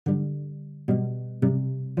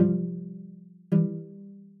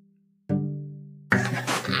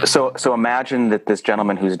So imagine that this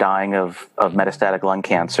gentleman who's dying of metastatic lung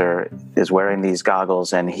cancer is wearing these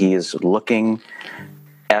goggles, and he is looking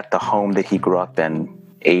at the home that he grew up in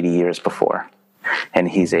 80 years before. And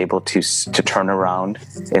he's able to turn around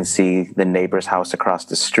and see the neighbor's house across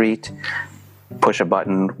the street, push a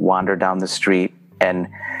button, wander down the street, and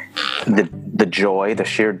the joy, the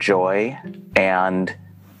sheer joy and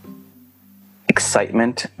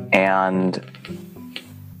excitement and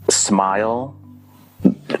smile.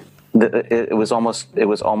 It was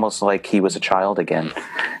almost like he was a child again,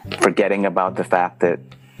 forgetting about the fact that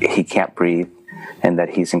he can't breathe and that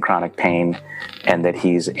he's in chronic pain and that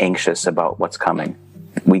he's anxious about what's coming.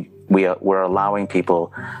 We're allowing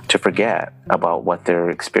people to forget about what they're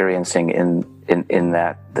experiencing in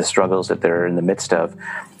that the struggles that they're in the midst of,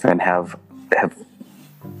 and have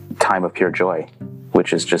time of pure joy,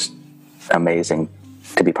 which is just amazing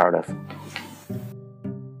to be part of.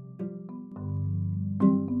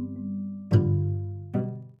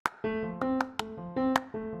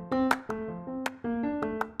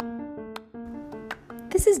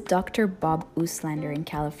 This is Dr. Bob Oostlander in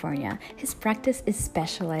California. His practice is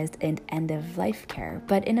specialized in end-of-life care,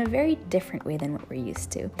 but in a very different way than what we're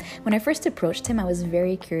used to. When I first approached him, I was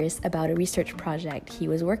very curious about a research project he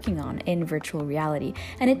was working on in virtual reality,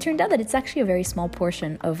 and it turned out that it's actually a very small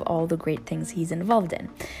portion of all the great things he's involved in.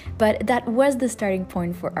 But that was the starting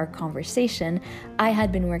point for our conversation. I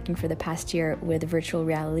had been working for the past year with virtual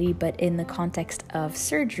reality, but in the context of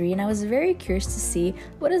surgery, and I was very curious to see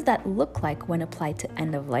what does that look like when applied to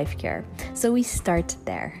end-of-life care. So we start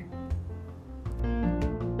there.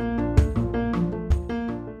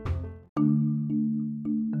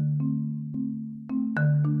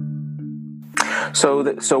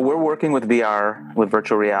 So we're working with VR, with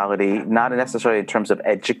virtual reality, not necessarily in terms of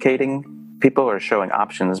educating people or showing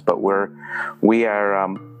options, but we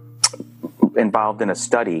are involved in a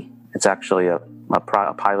study. It's actually a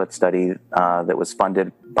pilot study that was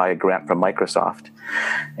funded by a grant from Microsoft.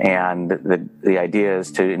 And the idea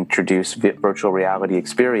is to introduce virtual reality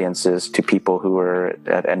experiences to people who are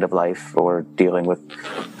at end of life or dealing with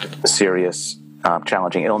serious,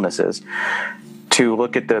 challenging illnesses, to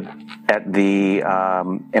look at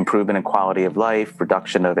the improvement in quality of life,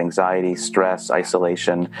 reduction of anxiety, stress,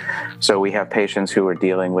 isolation. So we have patients who are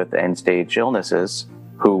dealing with end-stage illnesses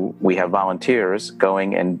who we have volunteers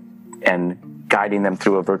going and guiding them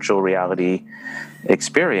through a virtual reality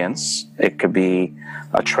experience. It could be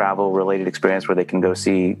a travel-related experience where they can go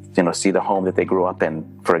see the home that they grew up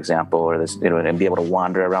in, for example, or and be able to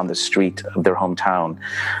wander around the street of their hometown,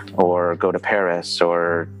 or go to Paris,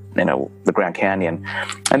 or the Grand Canyon.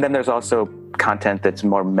 And then there's also content that's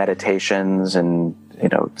more meditations and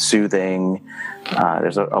soothing.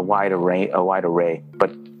 There's a wide array.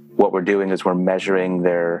 But what we're doing is we're measuring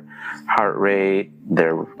their heart rate,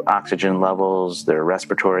 their oxygen levels, their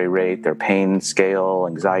respiratory rate, their pain scale,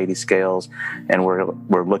 anxiety scales, and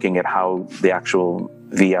we're looking at how the actual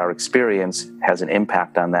VR experience has an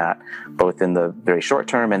impact on that, both in the very short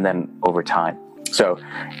term and then over time. So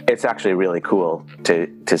it's actually really cool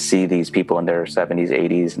to see these people in their 70s,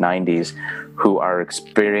 80s, 90s who are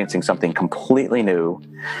experiencing something completely new,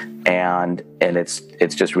 and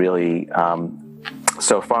it's just really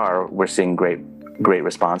so far we're seeing great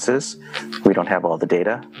responses. We don't have all the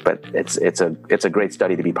data, but it's a great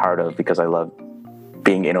study to be part of, because I love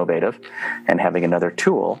being innovative and having another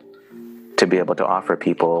tool to be able to offer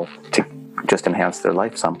people to just enhance their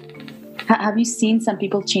life some. Have you seen some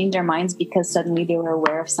people change their minds because suddenly they were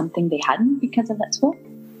aware of something they hadn't because of that tool?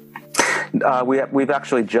 We've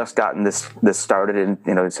actually just gotten this started,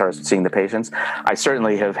 and started seeing the patients. I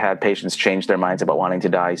certainly have had patients change their minds about wanting to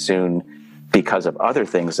die soon because of other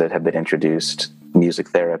things that have been introduced: music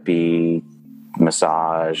therapy,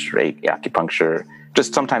 massage, acupuncture.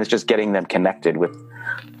 Sometimes just getting them connected with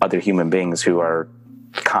other human beings who are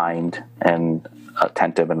kind and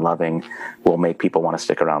attentive and loving will make people want to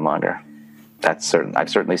stick around longer. That's certain. I've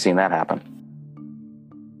certainly seen that happen.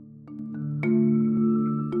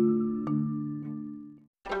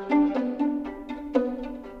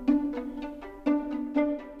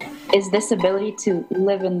 Is this ability to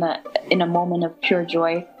live in a moment of pure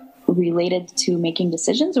joy related to making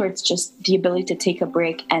decisions, or it's just the ability to take a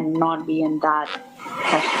break and not be in that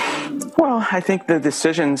pressure? Well, I think the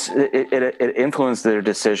decisions, it influences their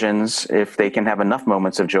decisions if they can have enough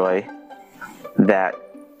moments of joy that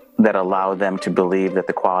allow them to believe that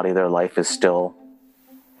the quality of their life is still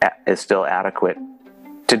adequate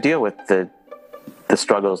to deal with the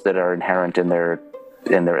struggles that are inherent in their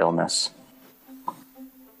illness.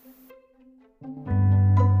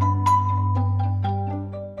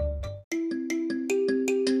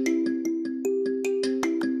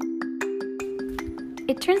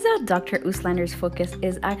 Turns out Dr. Uslander's focus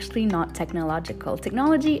is actually not technological.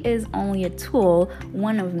 Technology is only a tool,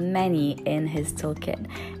 one of many in his toolkit.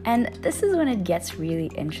 And this is when it gets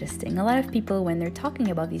really interesting. A lot of people, when they're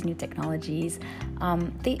talking about these new technologies,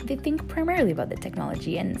 they think primarily about the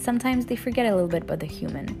technology, and sometimes they forget a little bit about the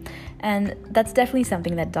human. And that's definitely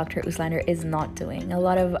something that Dr. Uslander is not doing. A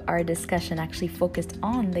lot of our discussion actually focused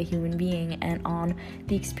on the human being and on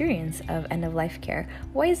the experience of end-of-life care.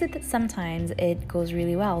 Why is it that sometimes it goes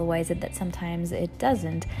really well? Why is it that sometimes it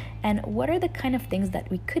doesn't? And what are the kind of things that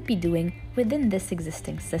we could be doing within this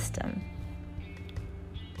existing system?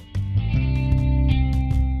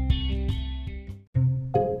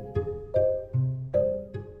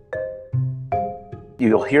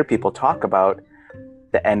 You'll hear people talk about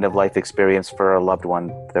the end-of-life experience for a loved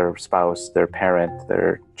one, their spouse, their parent,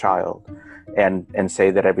 their child, and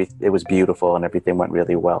say that it was beautiful and everything went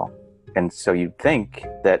really well. And so you'd think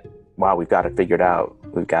that, wow, we've got it figured out.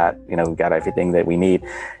 We've got everything that we need.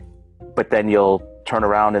 But then you'll turn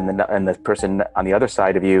around and the person on the other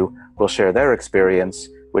side of you will share their experience,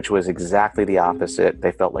 which was exactly the opposite.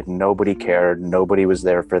 They felt like nobody cared, nobody was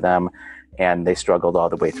there for them, and they struggled all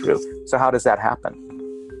the way through. So how does that happen?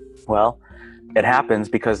 Well, it happens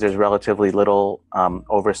because there's relatively little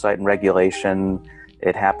oversight and regulation.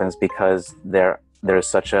 It happens because there's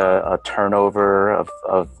such a turnover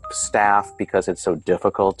of staff, because it's so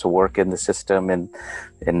difficult to work in the system and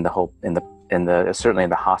certainly in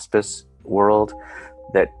the hospice world,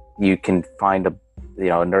 that you can find a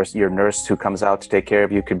nurse. Your nurse who comes out to take care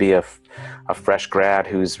of you could be a fresh grad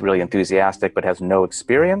who's really enthusiastic but has no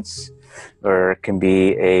experience, or it can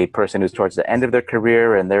be a person who's towards the end of their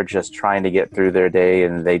career and they're just trying to get through their day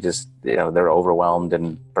and they just, they're overwhelmed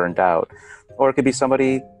and burnt out. Or it could be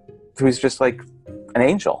somebody who's just like an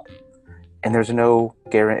angel, and there's no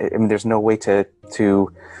guarantee. I mean, there's no way to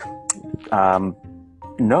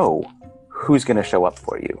know who's going to show up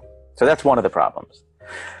for you. So that's one of the problems.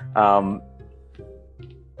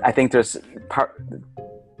 I think there's part.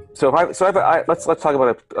 Let's talk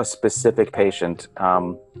about a specific patient.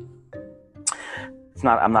 I'm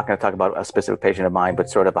not going to talk about a specific patient of mine, but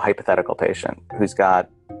sort of a hypothetical patient who's got,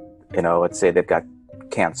 let's say they've got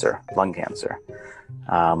cancer, lung cancer.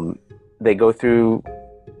 They go through,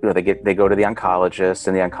 they go to the oncologist,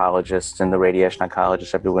 and the oncologist and the radiation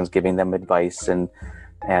oncologist, everyone's giving them advice and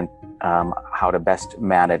how to best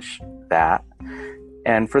manage that.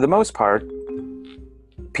 And for the most part,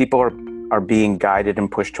 people are being guided and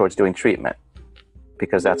pushed towards doing treatment,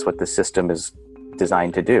 because that's what the system is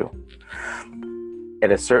designed to do.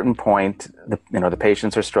 At a certain point, the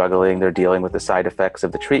patients are struggling. They're dealing with the side effects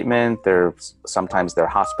of the treatment. Sometimes they're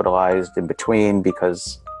hospitalized in between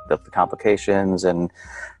because of the complications, and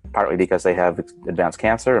partly because they have advanced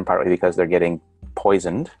cancer, and partly because they're getting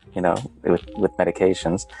poisoned, with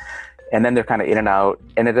medications. And then they're kind of in and out.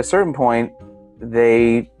 And at a certain point,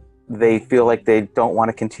 they feel like they don't want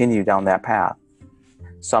to continue down that path.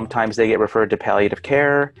 Sometimes they get referred to palliative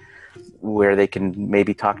care, where they can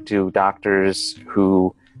maybe talk to doctors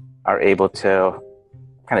who are able to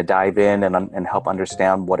kind of dive in and help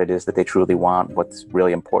understand what it is that they truly want, what's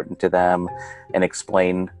really important to them, and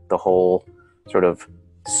explain the whole sort of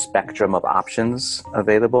spectrum of options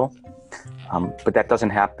available. But that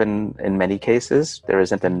doesn't happen in many cases. There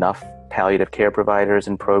isn't enough palliative care providers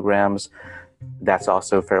and programs. That's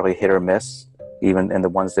also fairly hit or miss. And the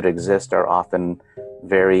ones that exist are often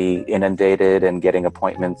very inundated, and getting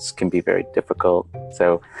appointments can be very difficult.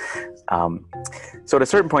 So at a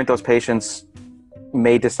certain point, those patients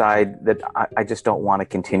may decide that I just don't want to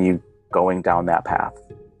continue going down that path.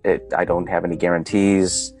 I don't have any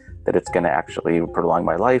guarantees that it's going to actually prolong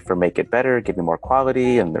my life or make it better, give me more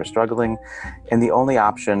quality, and they're struggling. And the only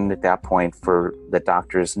option at that point for the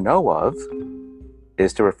doctors know of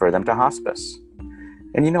is to refer them to hospice.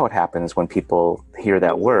 And what happens when people hear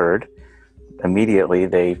that word? Immediately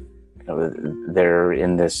they're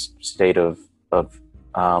in this state of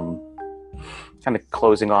kind of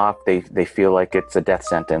closing off. They feel like it's a death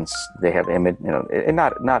sentence. They have and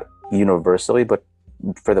not universally, but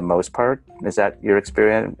for the most part. Is that your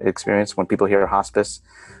experience when people hear hospice?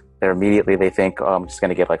 They think, oh, I'm just going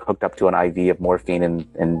to get like hooked up to an IV of morphine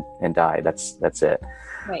and die. That's it.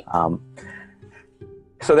 Right.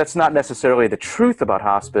 So that's not necessarily the truth about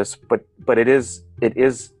hospice, but it is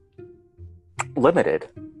limited.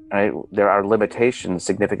 Right? There are limitations,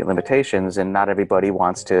 significant limitations, and not everybody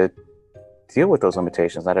wants to deal with those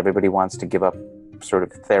limitations. Not everybody wants to give up sort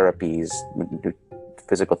of therapies,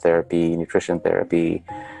 physical therapy, nutrition therapy,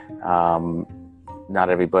 not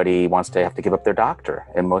everybody wants to have to give up their doctor.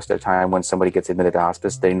 And most of the time when somebody gets admitted to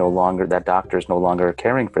hospice, that doctor is no longer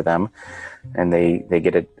caring for them. And they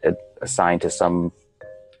get assigned to some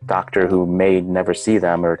doctor who may never see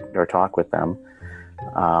them or talk with them.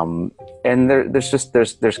 And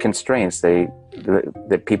there's constraints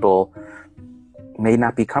that people may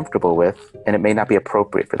not be comfortable with, and it may not be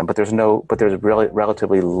appropriate for them, but there's really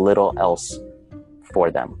relatively little else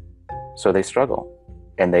for them. So they struggle.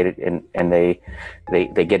 And they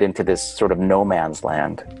get into this sort of no man's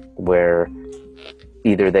land where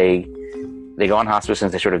either they go on hospice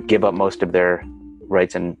and they sort of give up most of their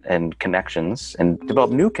rights and connections and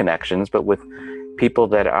develop new connections, but with people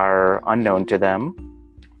that are unknown to them,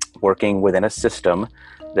 working within a system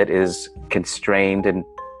that is constrained and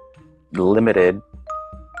limited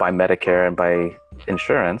by Medicare and by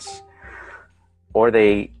insurance, or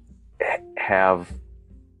they have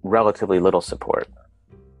relatively little support.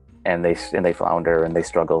 And they flounder and they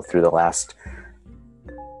struggle through the last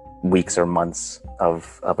weeks or months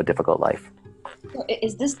of a difficult life. So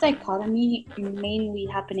is this dichotomy mainly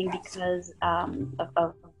happening because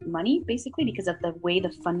of money, basically, because of the way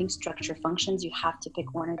the funding structure functions? You have to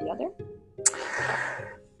pick one or the other?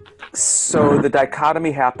 So the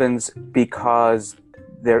dichotomy happens because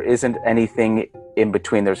there isn't anything in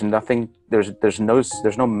between. There's nothing. There's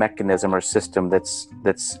no mechanism or system that's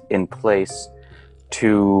in place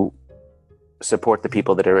to support the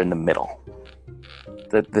people that are in the middle.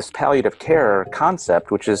 This palliative care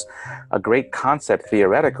concept, which is a great concept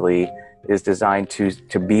theoretically, is designed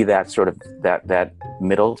to be that sort of that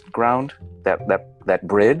middle ground, that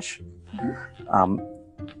bridge.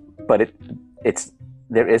 But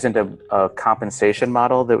there isn't a compensation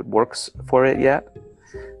model that works for it yet,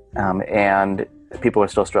 and people are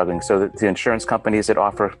still struggling. So the insurance companies that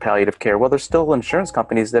offer palliative care, well, there's still insurance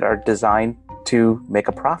companies that are designed to make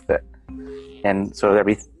a profit, and so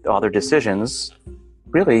all their decisions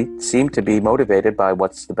really seem to be motivated by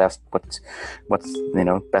what's best for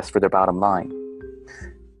their bottom line.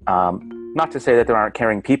 Not to say that there aren't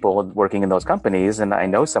caring people working in those companies, and I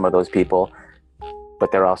know some of those people,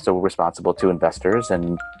 but they're also responsible to investors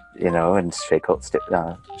and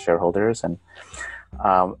shareholders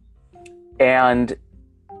and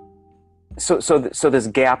so this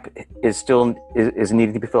gap is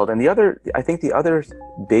needing to be filled. And I think the other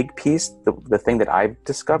big piece, the thing that I've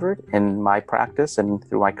discovered in my practice and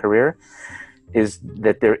through my career, is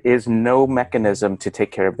that there is no mechanism to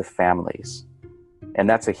take care of the families. And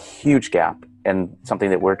that's a huge gap and something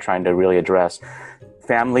that we're trying to really address.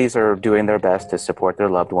 Families are doing their best to support their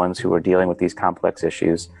loved ones who are dealing with these complex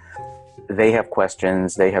issues. They have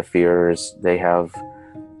questions, they have fears, they have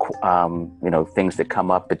things that come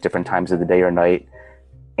up at different times of the day or night,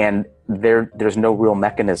 and there's no real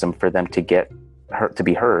mechanism for them to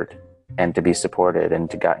be heard and to be supported and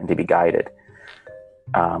to be guided.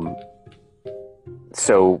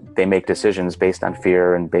 So they make decisions based on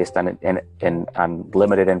fear and based on on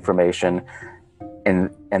limited information, and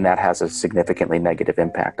that has a significantly negative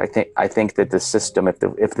impact. I think that the system, if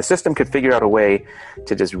the system could figure out a way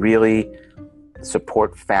to just really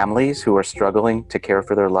support families who are struggling to care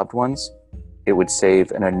for their loved ones, it would save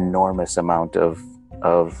an enormous amount of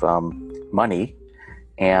money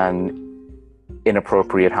and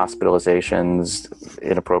inappropriate hospitalizations,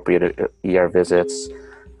 inappropriate ER visits,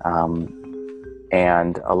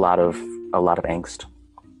 and a lot of angst.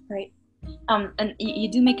 Right. And you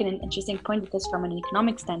do make an interesting point, because from an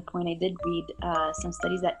economic standpoint, I did read some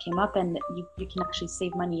studies that came up, and you can actually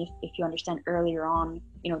save money if you understand earlier on,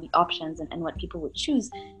 the options and what people would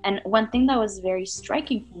choose. And one thing that was very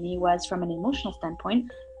striking for me was, from an emotional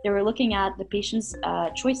standpoint, they were looking at the patient's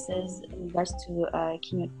choices in regards to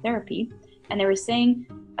chemotherapy, and they were saying,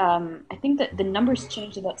 I think that the numbers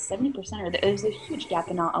changed about 70%, or there was a huge gap,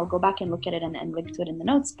 and I'll go back and look at it and link to it in the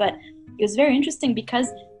notes. But it was very interesting because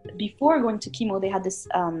before going to chemo, they had this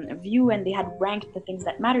view, and they had ranked the things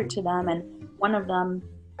that mattered to them, and one of them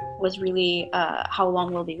was really how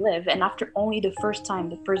long will they live. And after only the first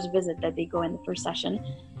visit that they go in the first session,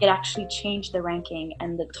 it actually changed the ranking,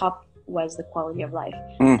 and the top was the quality of life.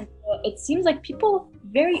 And so it seems like people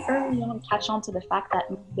very early on catch on to the fact that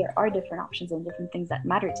there are different options and different things that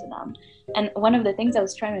matter to them. And one of the things I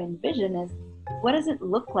was trying to envision is, what does it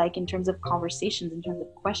look like in terms of conversations, in terms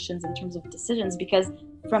of questions, in terms of decisions? Because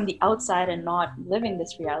from the outside and not living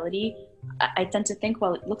this reality, I tend to think,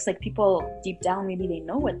 well, it looks like people deep down, maybe they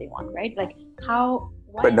know what they want, right? Like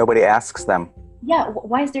but nobody asks them. Yeah,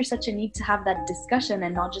 why is there such a need to have that discussion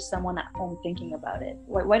and not just someone at home thinking about it?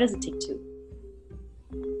 Why does it take two?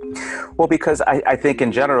 Well, because I think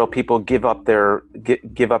in general, people give up their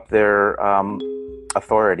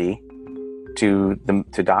authority to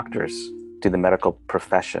doctors, to the medical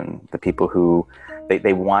profession, the people who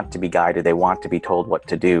they want to be guided, they want to be told what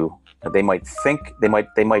to do. They might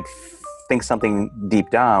think something deep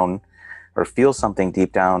down or feel something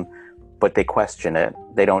deep down, but they question it.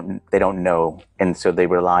 They don't know, and so they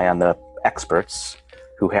rely on the experts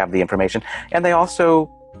who have the information, and they also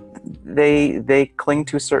they cling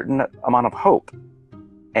to a certain amount of hope,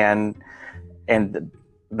 and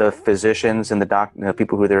the physicians and the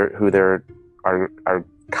people who are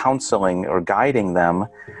counseling or guiding them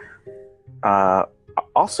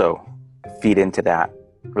also feed into that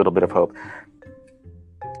little bit of hope.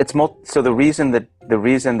 So the reason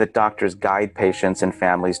that doctors guide patients and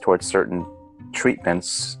families towards certain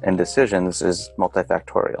treatments and decisions is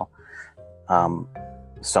multifactorial.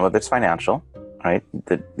 Some of it's financial, right?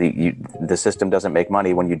 The system doesn't make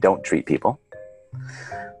money when you don't treat people.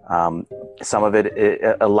 Some of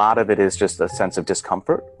it, a lot of it is just a sense of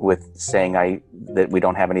discomfort with saying that we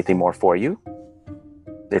don't have anything more for you.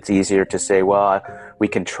 It's easier to say, well, we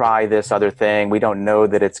can try this other thing. We don't know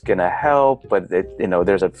that it's going to help, but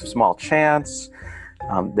there's a small chance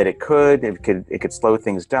that it could slow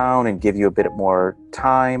things down and give you a bit more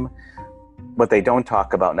time. What they don't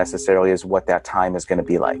talk about necessarily is what that time is going to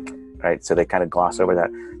be like, right? So they kind of gloss over that.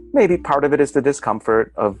 Maybe part of it is the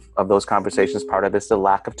discomfort of those conversations. Part of it is the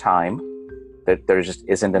lack of time, that there just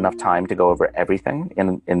isn't enough time to go over everything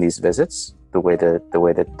in these visits, the way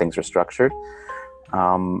that things are structured.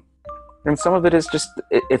 And some of it is just,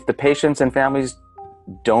 if the patients and families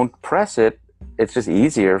don't press it, it's just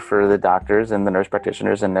easier for the doctors and the nurse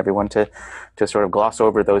practitioners and everyone to sort of gloss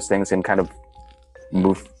over those things and kind of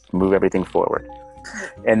move everything forward.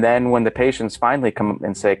 And then when the patients finally come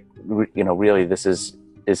and say, really,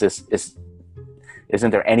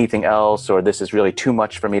 isn't there anything else, or this is really too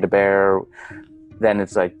much for me to bear, then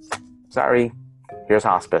it's like, sorry, here's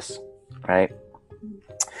hospice, right?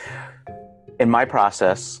 In my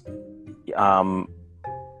process,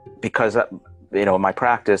 because in my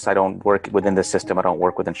practice, I don't work within the system. I don't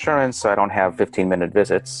work with insurance, so I don't have 15-minute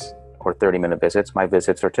visits or 30-minute visits. My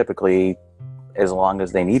visits are typically as long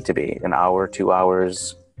as they need to be, an hour, 2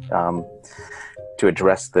 hours, to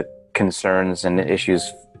address the concerns and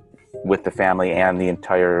issues with the family and the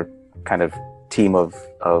entire kind of team of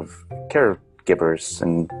caregivers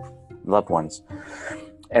and loved ones.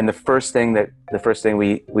 And the first thing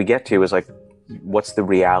we get to is like, what's the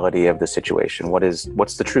reality of the situation?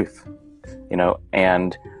 What's the truth?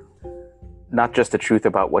 And not just the truth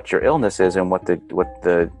about what your illness is and what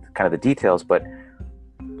the kind of the details, but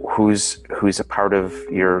who's a part of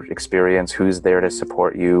your experience, who's there to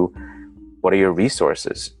support you, what are your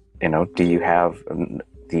resources? Do you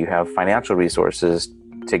have financial resources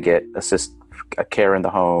to get a care in the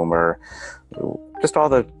home, or just all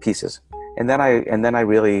the pieces? And then I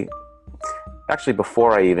really, actually,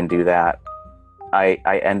 before I even do that,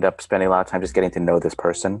 I end up spending a lot of time just getting to know this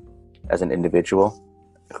person as an individual,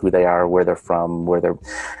 who they are, where they're from,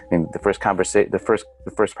 the first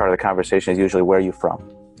part of the conversation is usually, where are you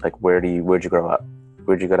from? Like, where'd you grow up?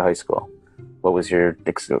 Where'd you go to high school? What was your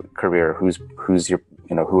career? Who's your,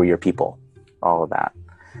 who are your people? All of that.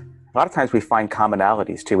 A lot of times we find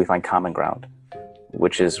commonalities too. We find common ground,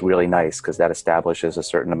 which is really nice, because that establishes a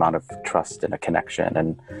certain amount of trust and a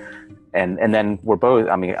connection. And then we're both,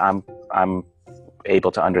 I'm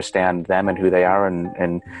able to understand them and who they are,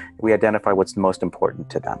 and we identify what's most important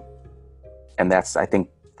to them. And I think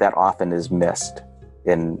that often is missed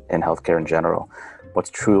in healthcare in general. What's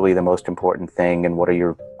truly the most important thing, and what are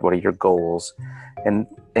your goals, and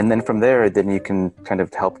then from there, then you can kind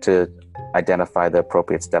of help to identify the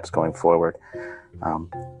appropriate steps going forward.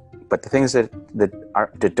 But the things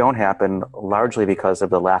that don't happen, largely because of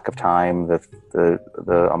the lack of time,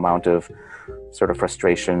 the amount of sort of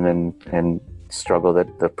frustration and struggle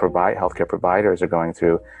that the healthcare providers are going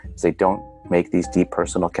through, is they don't make these deep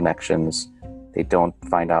personal connections. They don't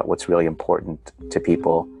find out what's really important to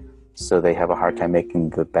people, so they have a hard time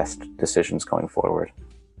making the best decisions going forward.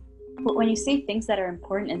 But when you say things that are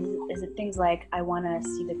important, is it things like, I want to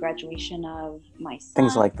see the graduation of my son?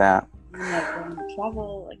 Things like that. Like going to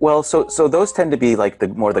travel? Well, so those tend to be like the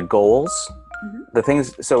goals. Mm-hmm. The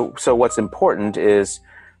things. So what's important is,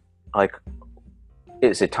 like,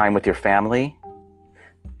 is it time with your family?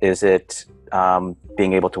 Is it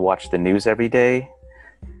being able to watch the news every day?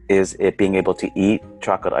 Is it being able to eat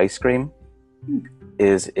chocolate ice cream?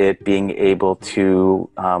 Is it being able to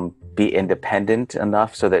be independent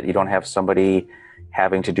enough so that you don't have somebody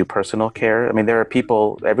having to do personal care? I mean, there are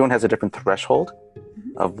people, everyone has a different threshold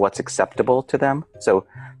of what's acceptable to them. So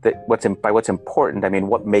by what's important, I mean,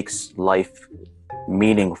 what makes life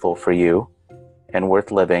meaningful for you and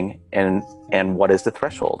worth living, and what is the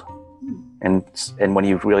threshold? And when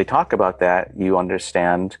you really talk about that, you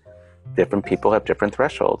understand different people have different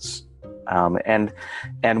thresholds. And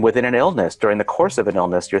within an illness, during the course of an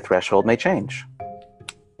illness, your threshold may change.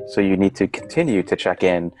 So you need to continue to check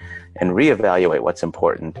in and reevaluate what's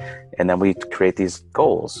important. And then we create these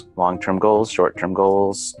goals, long-term goals, short-term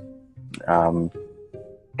goals, and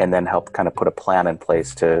then help kind of put a plan in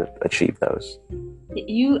place to achieve those.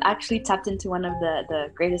 You actually tapped into one of the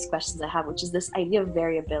greatest questions I have, which is this idea of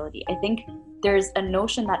variability. I think there's a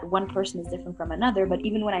notion that one person is different from another, but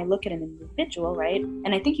even when I look at an individual, right,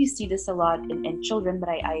 and I think you see this a lot in children, but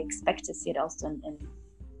I expect to see it also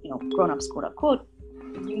in grown-ups, quote unquote.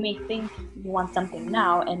 You may think you want something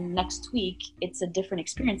now, and next week it's a different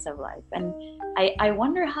experience of life. And I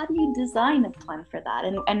wonder, how do you design a plan for that?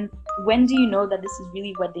 And when do you know that this is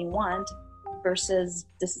really what they want versus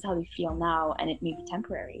this is how they feel now and it may be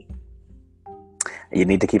temporary? You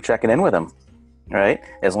need to keep checking in with them, right?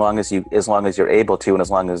 As long as you're able to, and as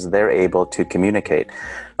long as they're able to communicate.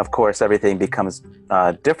 Of course, everything becomes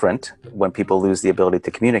different when people lose the ability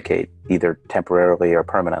to communicate, either temporarily or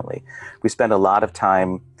permanently. We spend a lot of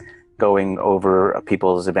time going over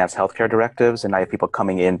people's advanced healthcare directives, and I have people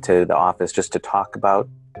coming into the office just to talk about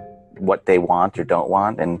what they want or don't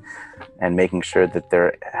want, and making sure that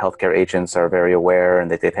their healthcare agents are very aware and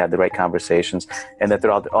that they've had the right conversations, and that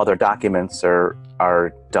all their documents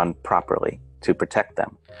are done properly to protect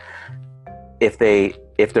them. If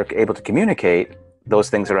they're able to communicate, those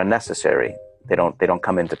things are unnecessary. They don't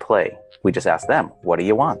come into play. We just ask them, what do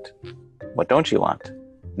you want? What don't you want?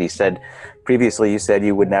 You said previously,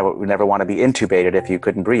 you would never want to be intubated if you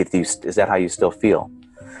couldn't breathe. Is that how you still feel?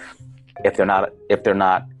 If they're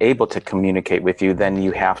not able to communicate with you, then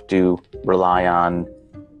you have to rely on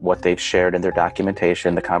what they've shared in their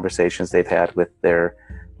documentation, the conversations they've had with their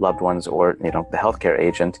loved ones, or the healthcare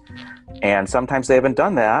agent. And sometimes they haven't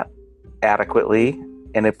done that adequately,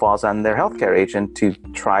 and it falls on their healthcare agent to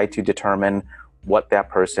try to determine what that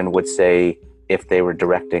person would say if they were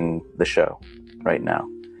directing the show right now.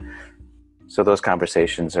 So those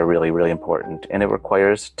conversations are really, really important, and it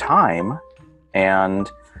requires time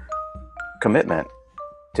and commitment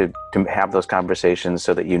to have those conversations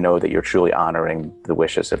so that you know that you're truly honoring the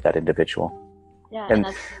wishes of that individual. Yeah, and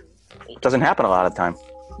it doesn't happen a lot of the time.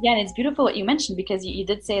 Yeah, and it's beautiful what you mentioned, because you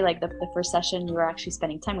did say like the first session you were actually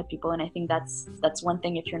spending time with people, and I think that's one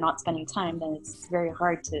thing. If you're not spending time, then it's very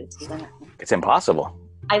hard to limit. It's impossible.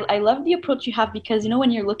 I love the approach you have, because when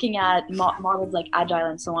you're looking at models like Agile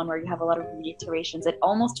and so on, where you have a lot of reiterations, it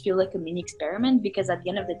almost feels like a mini experiment, because at the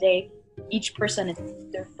end of the day, each person is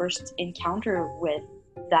their first encounter with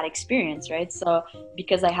that experience, right? So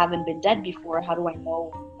because I haven't been dead before, how do I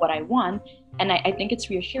know what I want? And I think it's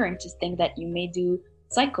reassuring to think that you may do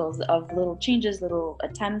cycles of little changes, little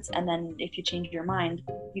attempts, and then if you change your mind,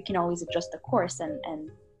 you can always adjust the course,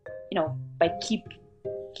 and by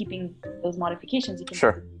keeping those modifications, you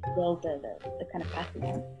can build the kind of path you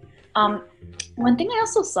want. One thing I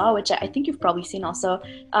also saw, which I think you've probably seen also,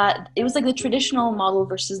 it was like the traditional model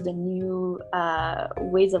versus the new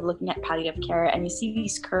ways of looking at palliative care, and you see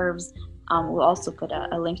these curves. We'll also put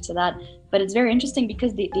a link to that, but it's very interesting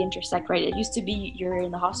because they intersect, right? It used to be you're in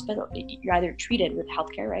the hospital, you're either treated with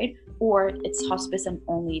healthcare, right? Or it's hospice and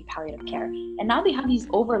only palliative care. And now they have these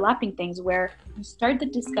overlapping things where you start the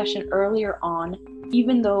discussion earlier on,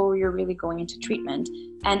 even though you're really going into treatment.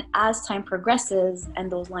 And as time progresses and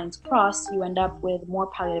those lines cross, you end up with more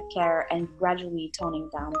palliative care and gradually toning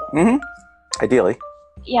down Ideally.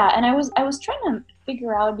 Yeah, and I was trying to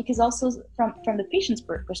figure out, because also from the patient's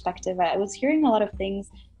perspective, I was hearing a lot of things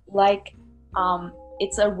like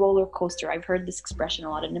it's a roller coaster. I've heard this expression a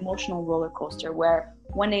lot, an emotional roller coaster, where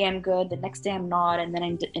one day I'm good, the next day I'm not, and then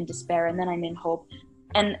I'm in despair, and then I'm in hope.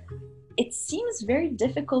 And it seems very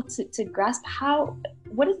difficult to grasp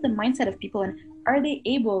what is the mindset of people, and are they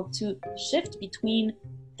able to shift between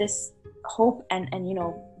this hope and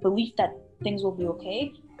belief that things will be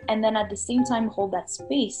okay, and then at the same time hold that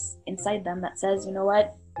space inside them that says, you know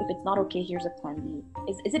what, if it's not okay, here's a plan B.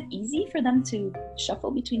 Is it easy for them to shuffle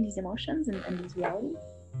between these emotions and these realities?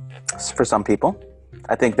 For some people,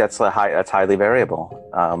 I think that's highly variable.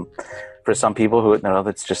 For some people who,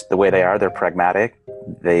 that's just the way they are. They're pragmatic.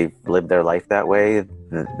 They've lived their life that way.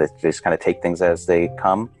 They just kind of take things as they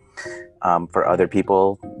come. For other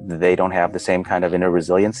people, they don't have the same kind of inner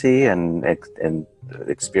resiliency and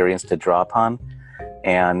experience to draw upon,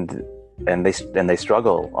 and they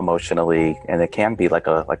struggle emotionally, and it can be like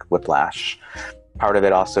whiplash. Part of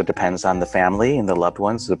it also depends on the family and the loved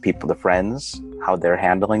ones, the people, the friends, how they're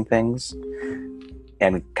handling things,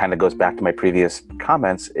 and kind of goes back to my previous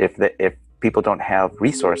comments. If people don't have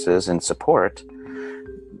resources and support,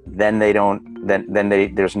 then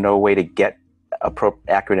there's no way to get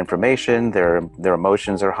accurate information. Their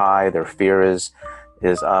emotions are high, their fear is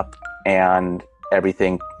up, and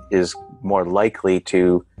everything is more likely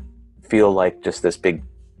to feel like just this big,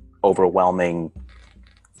 overwhelming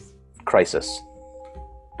crisis.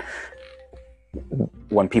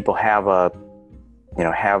 When people have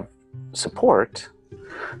have support,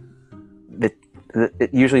 it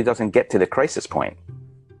usually doesn't get to the crisis point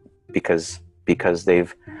because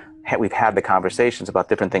we've had the conversations about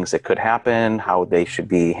different things that could happen, how they should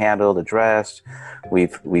be handled, addressed.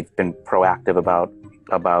 We've been proactive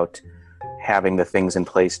about having the things in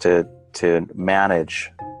place to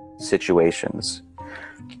manage situations.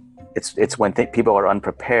 It's when people are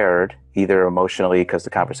unprepared, either emotionally because the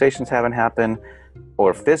conversations haven't happened,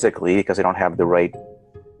 or physically because they don't have the right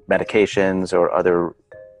medications or other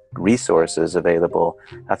resources available.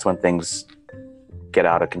 That's when things get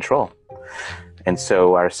out of control. And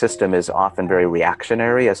so our system is often very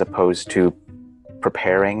reactionary as opposed to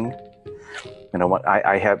preparing.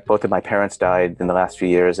 I have, both of my parents died in the last few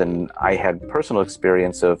years, and I had personal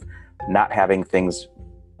experience of not having things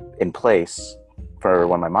in place for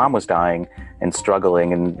when my mom was dying and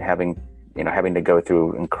struggling and having to go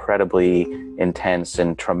through incredibly intense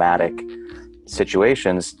and traumatic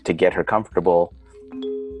situations to get her comfortable.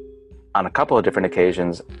 On a couple of different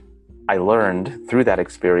occasions, I learned through that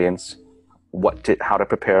experience how to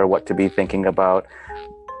prepare, what to be thinking about,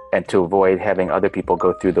 and to avoid having other people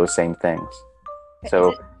go through those same things.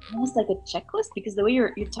 So is it almost like a checklist? Because the way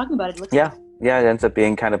you're talking about it looks it ends up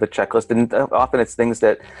being kind of a checklist, and often it's things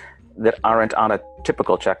that aren't on a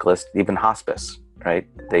typical checklist, even hospice, right?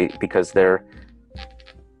 Because they're,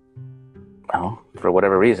 well, for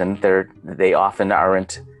whatever reason, they often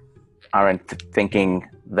aren't thinking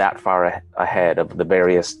that far ahead of the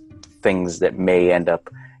various things that may end up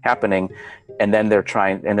happening, and then they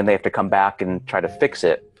have to come back and try to fix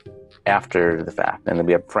it after the fact. And then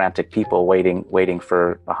we have frantic people waiting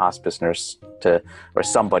for a hospice nurse or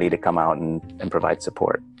somebody to come out and provide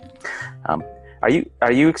support. Are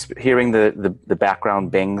you hearing the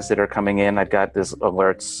background bings that are coming in? I've got these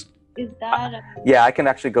alerts. Is that? Yeah, I can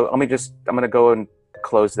actually go. I'm going to go and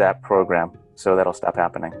close that program so that'll stop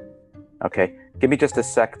happening. Okay. Give me just a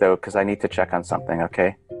sec though, because I need to check on something.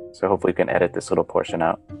 Okay. So hopefully we can edit this little portion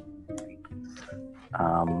out.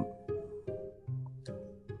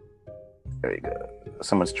 There you go.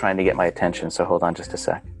 Someone's trying to get my attention, so hold on just a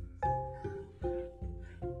sec.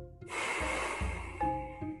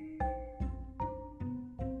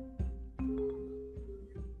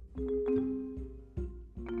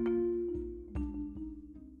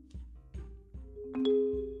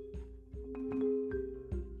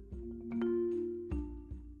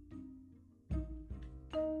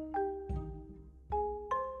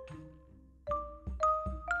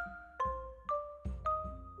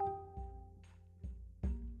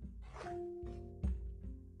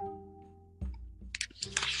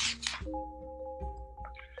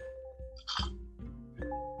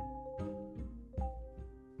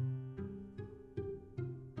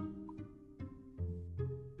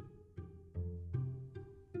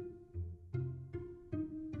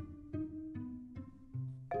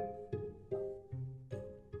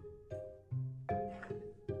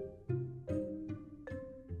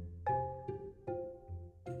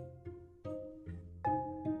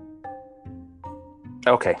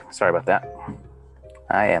 Okay, sorry about that.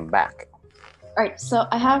 I am back. All right, so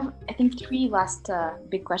I have, I think, 3 last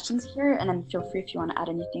big questions here, and then feel free if you want to add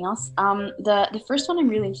anything else. The first one I'm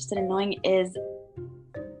really interested in knowing is,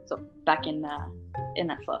 so back in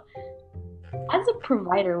that flow. As a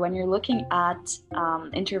provider, when you're looking at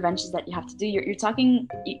interventions that you have to do, you're talking,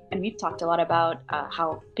 and we've talked a lot about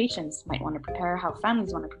how patients might want to prepare, how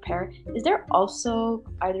families want to prepare. Is there also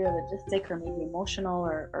either a logistic or maybe emotional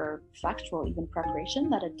or factual even preparation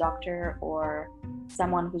that a doctor or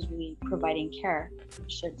someone who's really providing care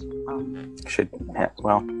should?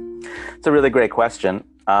 Well, it's a really great question,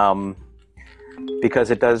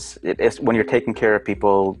 because it's when you're taking care of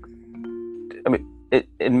people. I mean,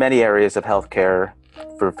 in many areas of healthcare,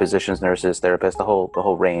 for physicians, nurses, therapists, the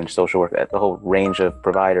whole range, social work, the whole range of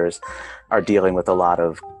providers are dealing with a lot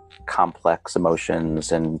of complex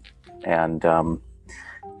emotions and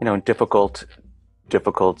difficult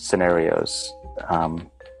scenarios.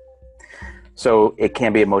 So it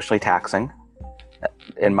can be emotionally taxing.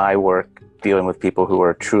 In my work, dealing with people who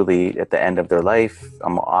are truly at the end of their life,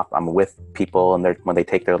 I'm with people, and when they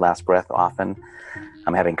take their last breath, often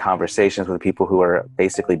I'm having conversations with people who are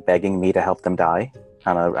basically begging me to help them die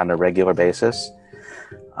on a regular basis.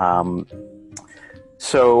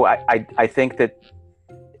 So I think that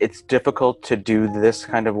it's difficult to do this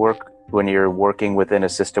kind of work when you're working within a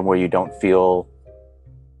system where you don't feel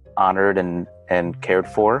honored and cared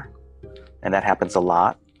for, and that happens a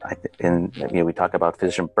lot. We talk about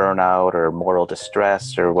physician burnout or moral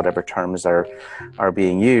distress or whatever terms are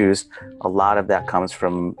being used. A lot of that comes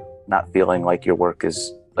from not feeling like your work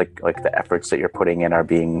is like the efforts that you're putting in are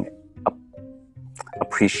being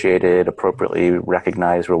appreciated, appropriately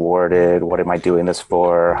recognized, rewarded. What am I doing this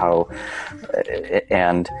for? How?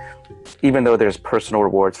 And even though there's personal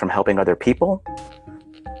rewards from helping other people,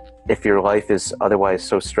 if your life is otherwise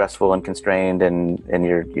so stressful and constrained, and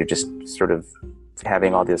you're just sort of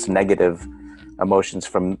having all these negative emotions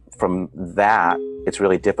from that, it's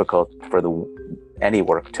really difficult for any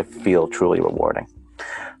work to feel truly rewarding.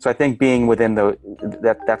 So I think being within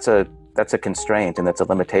that's a constraint and that's a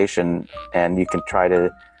limitation, and you can try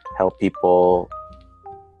to help people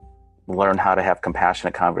learn how to have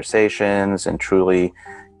compassionate conversations and truly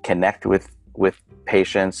connect with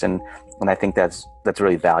patients, and I think that's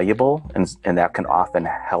really valuable, and that can often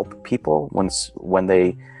help people when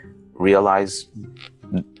they realize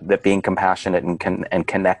that being compassionate and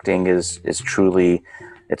connecting is truly,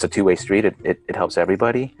 it's a two-way street. It helps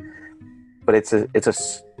everybody, but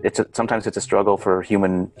sometimes it's a struggle for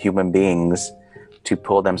human beings to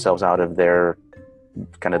pull themselves out of their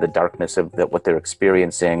kind of the darkness of what they're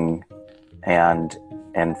experiencing and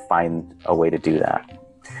find a way to do that.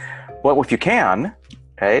 Well, if you can,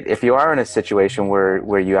 right? If you are in a situation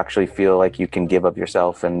where you actually feel like you can give of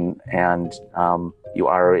yourself and you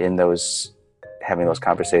are in having those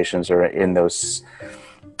conversations or in those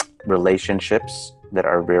relationships that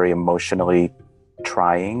are very emotionally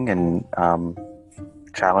trying and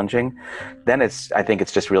challenging, then I think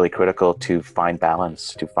it's just really critical to find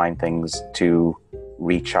balance, to find things to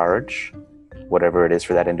recharge, whatever it is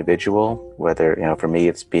for that individual. Whether, for me,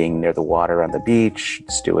 it's being near the water on the beach,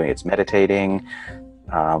 it's meditating,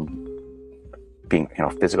 being,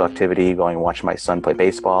 physical activity, going and watching my son play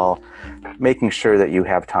baseball, making sure that you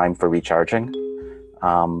have time for recharging,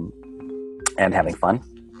 and having fun.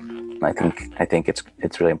 I think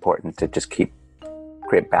it's really important to just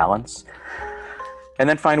create balance, and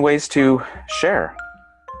then find ways to share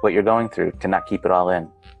what you're going through, to not keep it all in,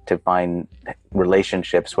 to find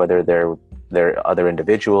relationships, whether they're other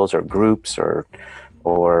individuals or groups or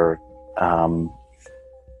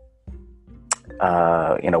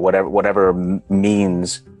whatever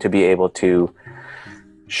means, to be able to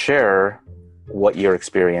share what you're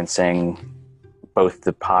experiencing, both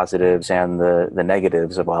the positives and the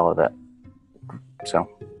negatives of all of it. So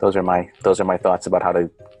those are my thoughts about how to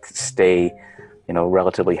stay,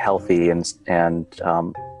 relatively healthy and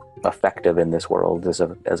effective in this world as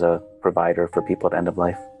a provider for people at end of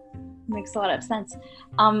life. Makes a lot of sense.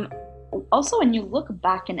 Also, when you look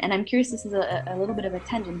back, and I'm curious, this is a little bit of a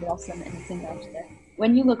tangent, but also in the same direction there.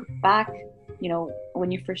 When you look back,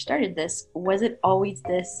 when you first started this, was it always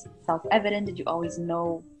this self-evident? Did you always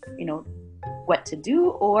know, what to do,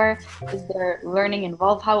 or is there learning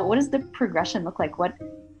involved? What does the progression look like? What,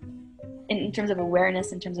 in terms of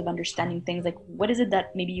awareness, in terms of understanding things, like what is it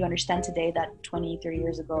that maybe you understand today that 20, 30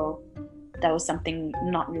 years ago, that was something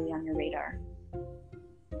not really on your radar?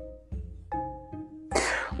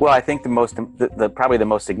 Well, I think probably the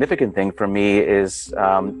most significant thing for me is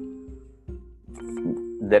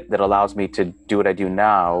that allows me to do what I do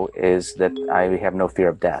now is that I have no fear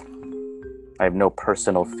of death. I have no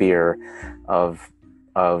personal fear of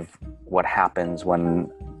what happens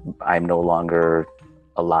when I'm no longer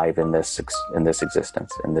alive in this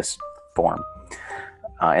existence, in this form,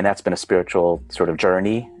 and that's been a spiritual sort of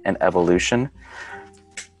journey and evolution.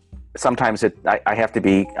 Sometimes I have to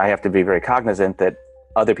be very cognizant that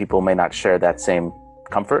other people may not share that same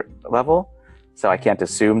comfort level. So I can't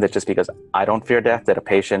assume that just because I don't fear death, that a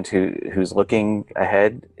patient who's looking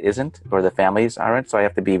ahead isn't, or the families aren't. So I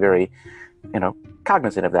have to be very,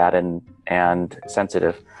 cognizant of that and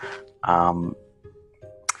sensitive.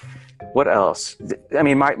 What else? I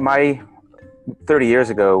mean, my 30 years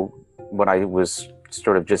ago, when I was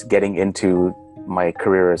sort of just getting into my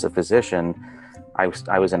career as a physician, I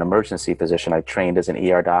was an emergency physician. I trained as an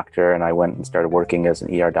ER doctor, and I went and started working as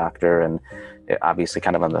an ER doctor, and obviously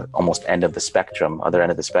kind of on the almost other end of the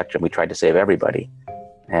spectrum, we tried to save everybody.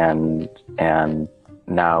 And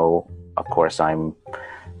now, of course, I'm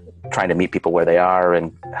trying to meet people where they are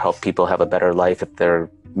and help people have a better life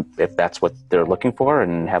if that's what they're looking for,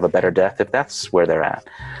 and have a better death if that's where they're at.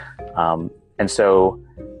 And so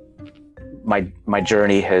my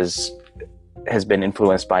journey has been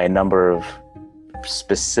influenced by a number of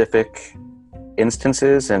specific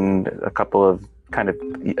instances and a couple of kind of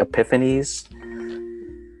epiphanies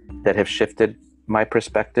that have shifted my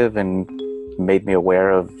perspective and made me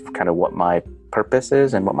aware of kind of what my purpose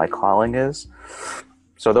is and what my calling is.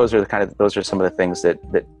 So those are some of the things that,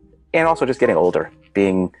 and also just getting older,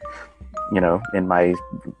 being, in my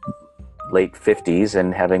late 50s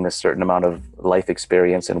and having a certain amount of life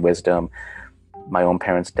experience and wisdom. My own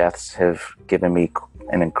parents' deaths have given me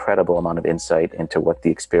an incredible amount of insight into what the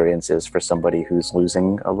experience is for somebody who's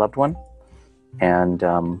losing a loved one. And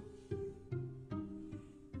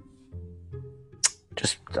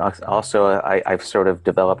just also, I've sort of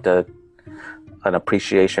developed an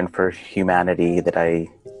appreciation for humanity that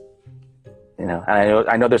and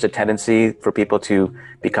I know there's a tendency for people to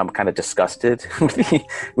become kind of disgusted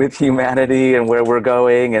with humanity and where we're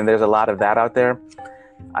going, and there's a lot of that out there.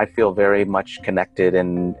 I feel very much connected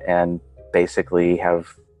and basically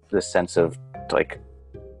have this sense of like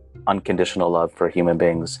unconditional love for human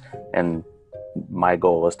beings, and my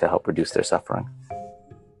goal is to help reduce their suffering.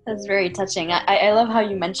 That's very touching. I love how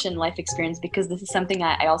you mentioned life experience, because this is something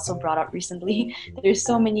I also brought up recently. There's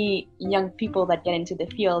so many young people that get into the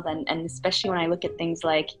field, and especially when I look at things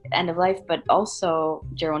like end of life, but also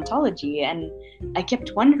gerontology. And I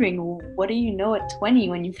kept wondering, what do you know at 20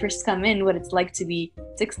 when you first come in, what it's like to be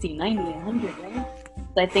 60, 90, 100, right?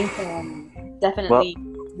 So I think definitely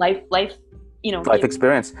life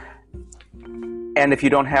experience. And if you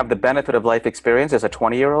don't have the benefit of life experience as a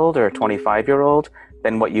 20-year-old or a 25-year-old,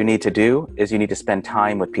 then what you need to do is you need to spend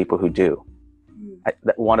time with people who do.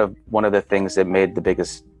 One of the things that made the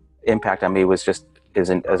biggest impact on me was just as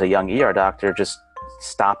a young ER doctor, just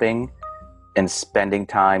stopping and spending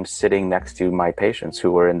time sitting next to my patients who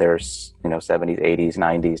were in their 70s, 80s,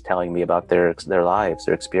 90s, telling me about their lives,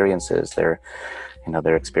 their experiences, their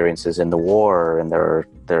experiences in the war, and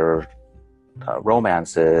their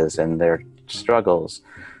romances and their struggles.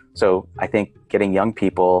 So I think getting young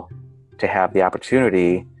people to have the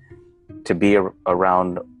opportunity to be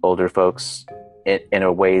around older folks in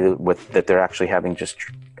a way that they're actually having just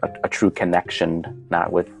a true connection,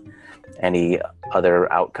 not with any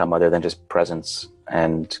other outcome other than just presence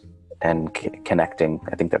and connecting.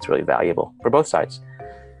 I think that's really valuable for both sides.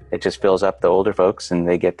 It just fills up the older folks, and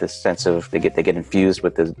they get this sense of they get infused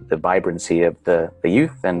with the vibrancy of the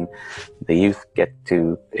youth, and the youth get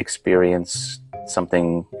to experience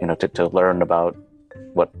something, to learn about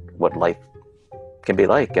what life can be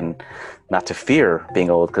like, and not to fear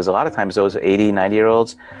being old, because a lot of times those 80,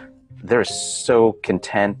 90-year-olds, they're so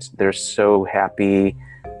content, they're so happy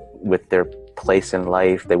with their place in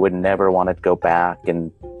life, they would never want to go back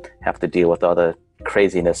and have to deal with all the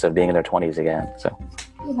craziness of being in their 20s again. So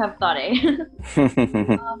you have thought, eh?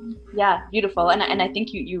 Yeah, beautiful. And I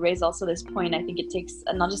think you raise also this point. I think it takes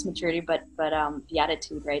not just maturity, but the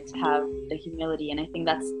attitude, right? To have the humility. And I think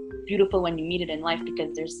that's beautiful when you meet it in life,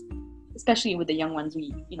 because there's, especially with the young ones,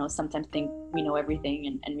 we sometimes think we know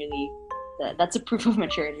everything, and really that's a proof of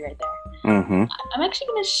maturity right there. Mm-hmm. I'm actually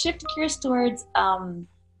going to shift gears towards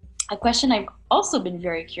a question I've also been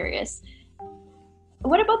very curious.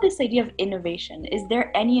 What about this idea of innovation? Is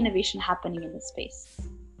there any innovation happening in this space?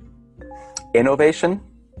 Innovation?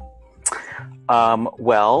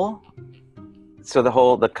 Well, so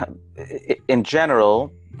in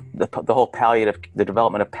general, the whole the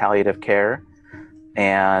development of palliative care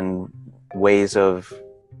and ways of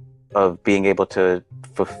being able to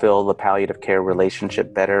fulfill the palliative care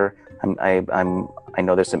relationship better. I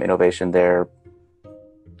know there's some innovation there.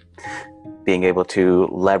 Being able to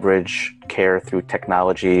leverage care through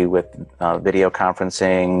technology with video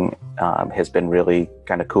conferencing has been really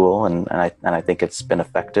kind of cool, and I think it's been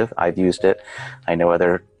effective. I've used it. I know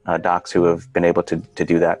other docs who have been able to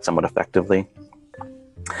do that somewhat effectively.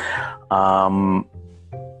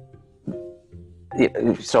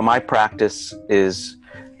 So my practice is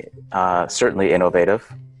certainly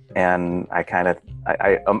innovative, and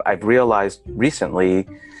I've realized recently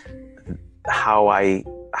how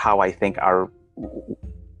I think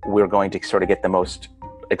we're going to sort of get the most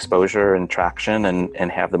exposure and traction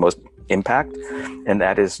and have the most impact, and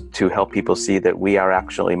that is to help people see that we are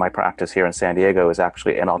actually, my practice here in San Diego is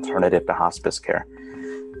actually an alternative to hospice care.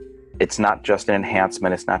 It's not just an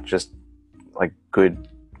enhancement, it's not just like good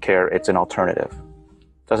care, it's an alternative.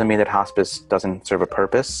 Doesn't mean that hospice doesn't serve a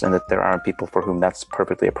purpose and that there aren't people for whom that's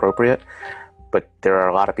perfectly appropriate, but there are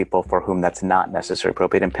a lot of people for whom that's not necessarily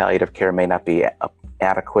appropriate, and palliative care may not be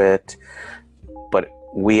adequate, but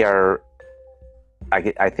we are,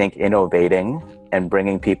 I think, innovating and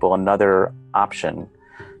bringing people another option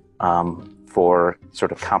for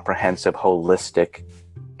sort of comprehensive, holistic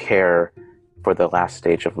care for the last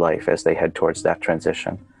stage of life as they head towards that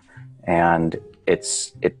transition. And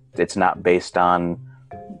it's not based on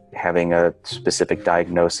having a specific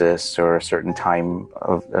diagnosis or a certain time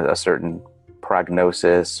of a certain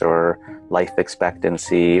prognosis or life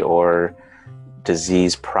expectancy or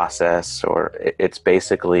disease process, or it's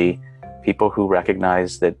basically people who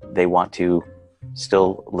recognize that they want to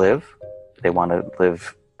still live, they want to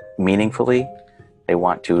live meaningfully, they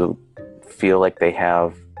want to feel like they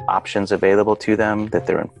have options available to them, that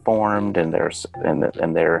they're informed, and their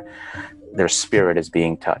spirit is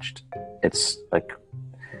being touched. It's like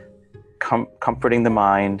comforting the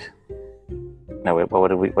mind. No, what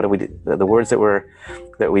do we do? The words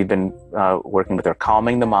that we've been working with are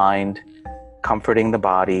calming the mind, comforting the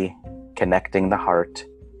body, connecting the heart,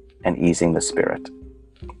 and easing the spirit.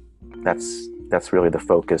 That's really the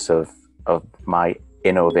focus of my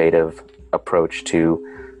innovative approach to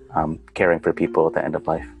caring for people at the end of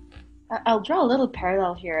life. I'll draw a little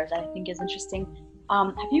parallel here that I think is interesting.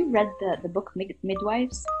 Have you read the book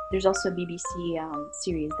Midwives? There's also a BBC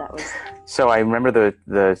series that was... So I remember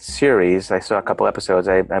the series. I saw a couple episodes.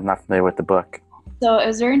 I'm not familiar with the book. So it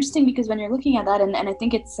was very interesting because when you're looking at that, and I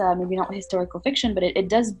think it's maybe not historical fiction, but it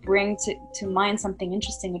does bring to mind something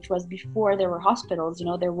interesting, which was before there were hospitals,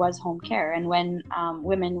 there was home care. And when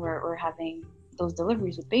women were having those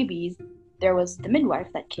deliveries with babies, there was the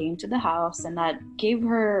midwife that came to the house and that gave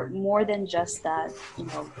her more than just that,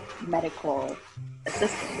 medical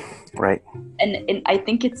assistance. Right. And I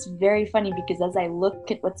think it's very funny because as I look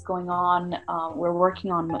at what's going on, we're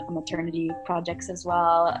working on maternity projects as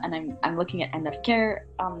well, and I'm looking at end of care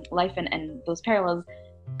life, and those parallels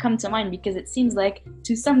come to mind because it seems like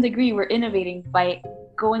to some degree we're innovating by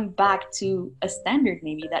going back to a standard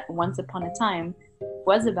maybe that once upon a time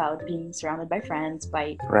was about being surrounded by friends,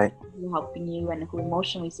 by right. who helping you and who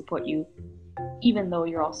emotionally support you, even though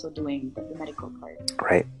you're also doing the medical part.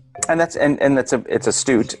 Right. And it's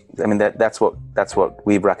astute. I mean, that's what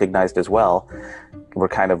we've recognized as well. We're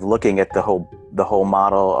kind of looking at the whole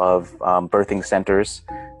model of birthing centers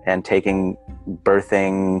and taking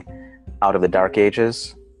birthing out of the dark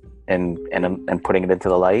ages and putting it into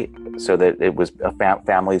the light, so that it was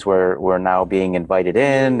families were now being invited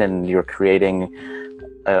in, and you're creating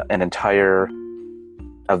an entire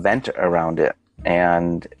event around it,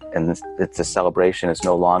 and it's a celebration. It's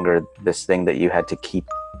no longer this thing that you had to keep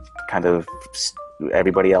kind of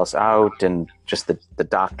everybody else out, and just the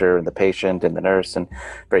doctor and the patient and the nurse, and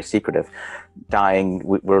very secretive. Dying,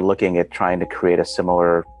 we're looking at trying to create a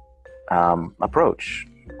similar approach.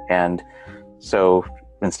 And so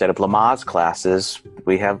instead of Lamaze classes,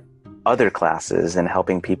 we have other classes, and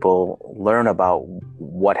helping people learn about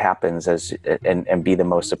what happens and be the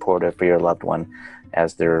most supportive for your loved one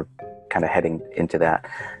as they're kind of heading into that.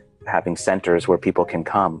 Having centers where people can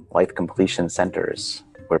come, life completion centers,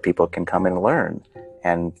 where people can come and learn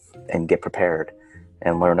and get prepared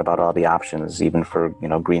and learn about all the options, even for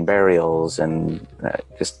green burials, and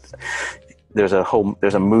just there's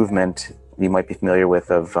a movement you might be familiar with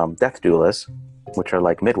of death doulas, which are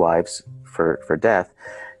like midwives for death.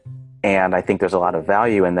 And I think there's a lot of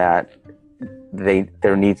value in that.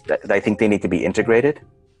 I think they need to be integrated,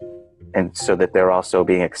 and so that they're also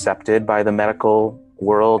being accepted by the medical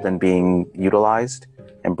world and being utilized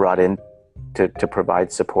and brought in to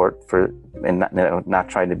provide support for, and not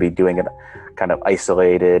trying to be doing it kind of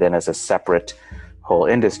isolated and as a separate whole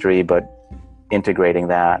industry, but integrating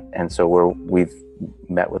that. And so we've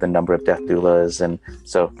met with a number of death doulas, and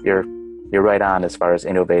so you're right on as far as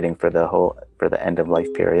innovating for the end of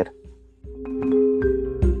life period.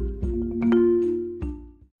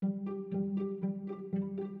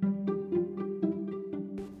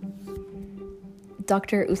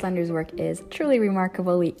 Dr. Uslander's work is truly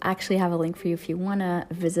remarkable. We actually have a link for you if you want to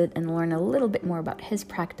visit and learn a little bit more about his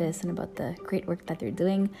practice and about the great work that they're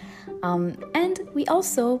doing. And we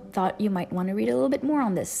also thought you might want to read a little bit more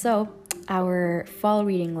on this. So our fall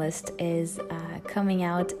reading list is coming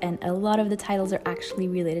out, and a lot of the titles are actually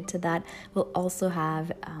related to that. We'll also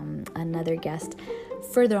have another guest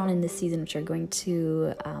further on in this season, which are going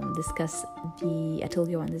to discuss the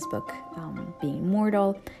Attilio on this book, Being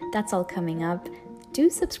Immortal. That's all coming up. Do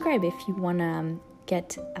subscribe if you want to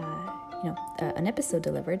get an episode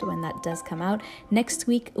delivered when that does come out. Next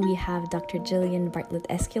week we have Dr. Jillian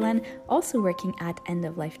Bartlett-Esquilan, also working at End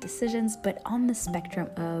of Life Decisions, but on the spectrum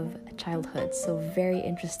of childhood. So very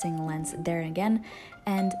interesting lens there again.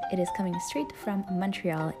 And it is coming straight from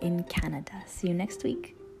Montreal in Canada. See you next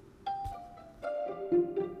week.